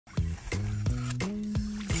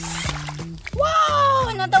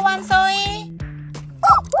another one, Zoe.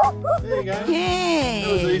 There you go. Yay.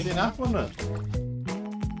 That was easy enough, wasn't it?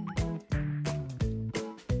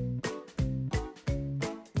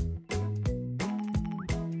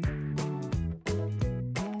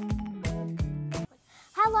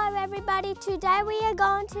 Hello everybody, today we are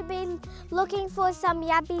going to be looking for some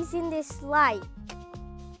yabbies in this lake.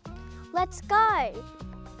 Let's go!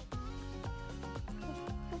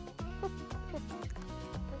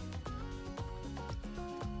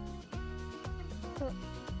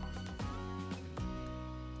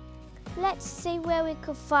 Let's see where we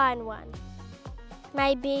could find one.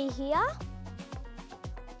 Maybe here?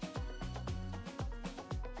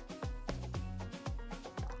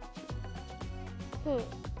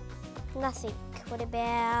 Nothing. What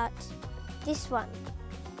about this one?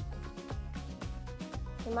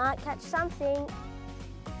 We might catch something.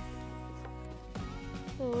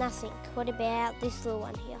 Nothing. What about this little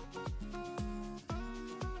one here?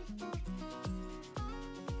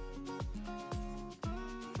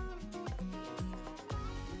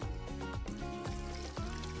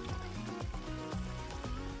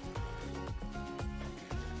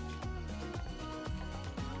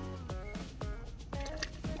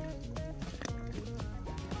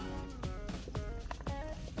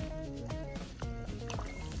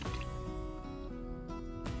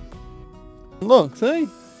 Look, see?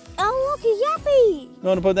 Oh look, a yappy! You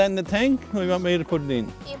want to put that in the tank, or you want me to put it in?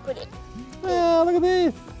 You put it. Oh, look at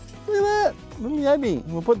this. Look at that. Little yabby.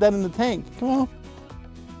 We'll put that in the tank. Come on.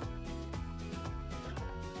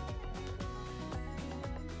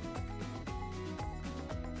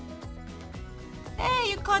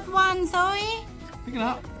 Hey, you caught one, Zoe. Pick it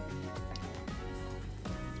up.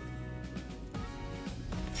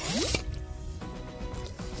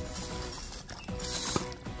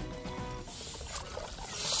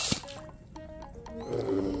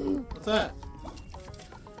 What's that?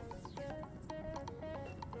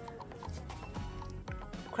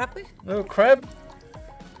 Crappie? Little crab?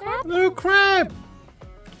 Crab? Little crab!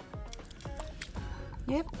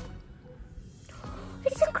 Yep.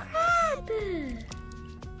 It's a crab!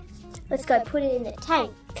 Let's go put it in the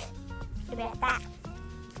tank. What about that?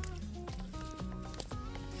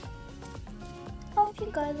 Off you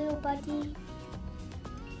go, little buddy.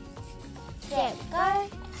 There we go.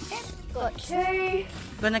 Got two.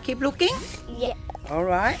 Gonna keep looking? Yeah. All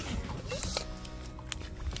right.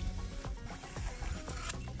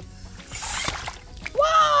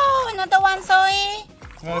 Whoa, another one, Zoe.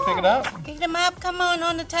 You want to pick it up? Pick them up. Come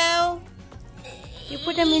on the tail. You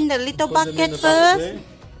put them in the little Put them in bucket the first. bucket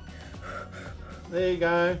there. There you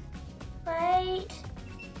go. Wait.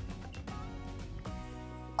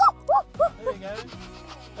 There you go.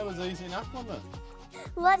 That was easy enough, wasn't it?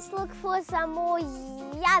 Let's look for some more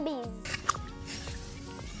yabbies.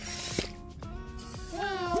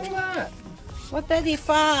 Oh, look at that. What did he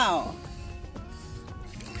found?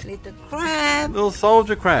 Little crab. Little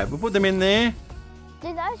soldier crab. We'll put them in there.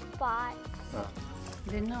 Do those bite?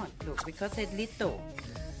 They're not, look, because they're little.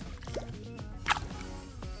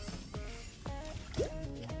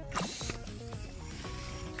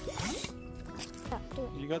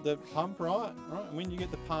 You got the pump right? Right. And when you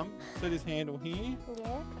get the pump, set his handle here.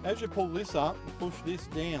 Yeah. As you pull this up, push this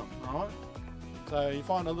down, right? So you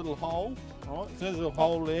find a little hole, right? So there's a little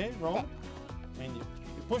hole there, right? And you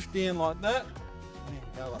push down like that, and you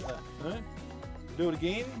go like that, right? Do it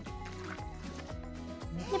again.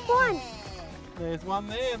 Zip one. There's one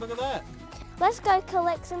there, look at that. Let's go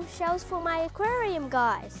collect some shells for my aquarium,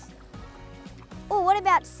 guys. Oh, what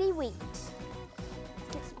about seaweed? Let's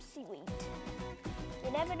get some seaweed.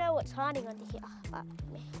 You never know what's hiding under here.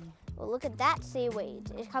 Well, look at that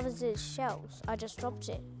seaweed. It covers the shells. I just dropped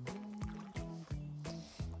it.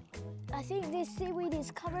 I think this seaweed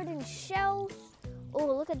is covered in shells. Oh,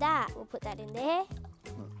 look at that. We'll put that in there.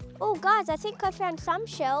 Oh, guys, I think I found some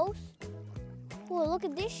shells. Oh, look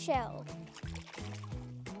at this shell.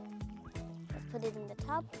 Let's put it in the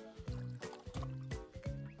tub.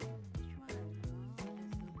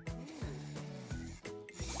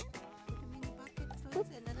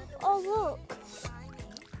 Oh, look.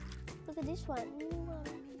 Look at this one.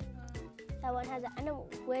 That one has an animal.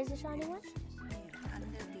 Where's the shiny one? Under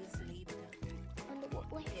this leaf. Under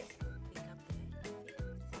what leaf?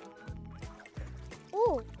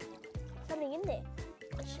 Oh, something in there.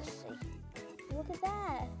 Let's just see. Look at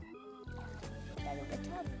that. Put that in the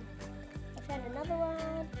tub. I found another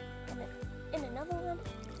one. And another one.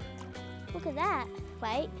 Look at that.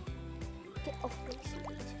 Wait. Get off this.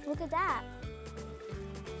 Look at that.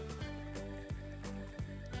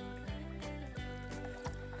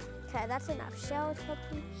 Okay, that's enough shells,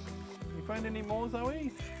 probably. You find any more,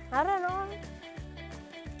 Zoe? I don't know.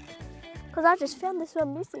 Because I just found this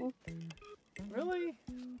one missing. Really?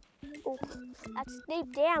 Oh, that's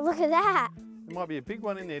deep down. Look at that. There might be a big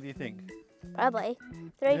one in there, do you think? Probably.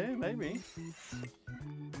 3. Yeah, maybe.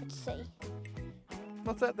 Let's see.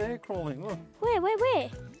 What's that there crawling? Look. Where?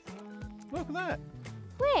 Look at that.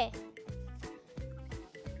 Where?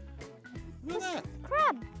 Look at that.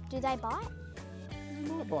 Crab. Do they bite? It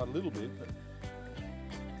might bite a little bit, but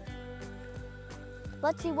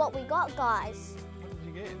Let's see what we got, guys. what did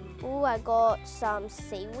you get? Oh, I got some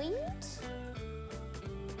seaweed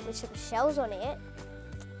with some shells on it.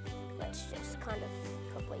 Let's just kind of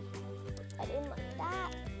probably put that in like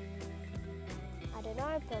that. I don't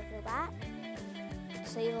know, probably that.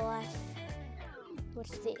 Sea life.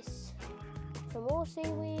 What's this? Some more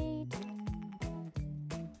seaweed.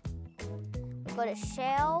 We've got a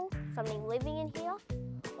shell, something living in here.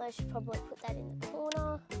 Let's probably put that in the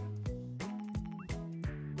corner.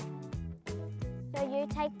 No, you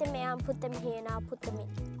take them out and put them here and I'll put them in.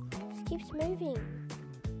 It keeps moving.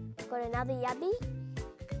 Got another yabby.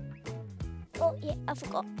 Oh yeah, I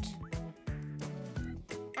forgot.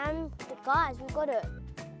 Guys, we've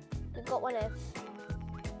got one of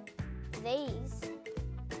these.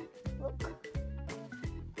 Look.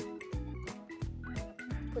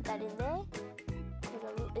 Put that in there.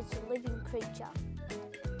 It's a living creature.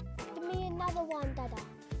 Give me another one, Dada.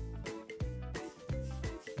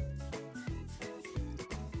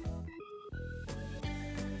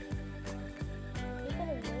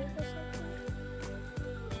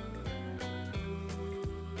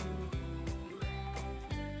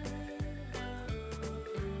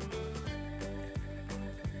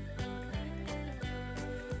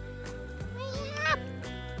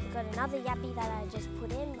 Got another yappy that I just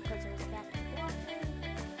put in because it was about to water.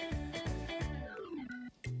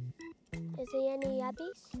 Is there any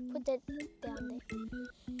yabbies? Put that down there.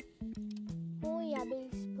 More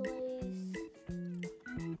yabbies, please.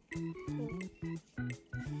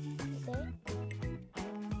 There.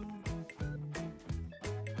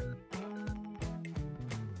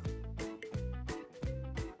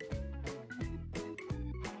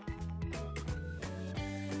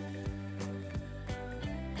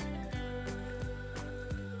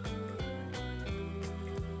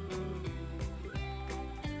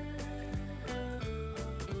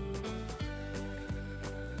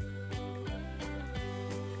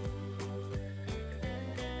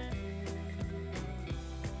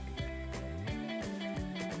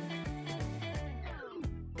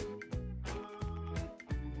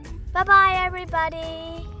 Bye-bye,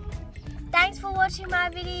 everybody. Thanks for watching my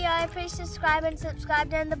video. Please subscribe and subscribe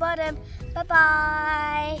down the bottom.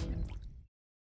 Bye-bye.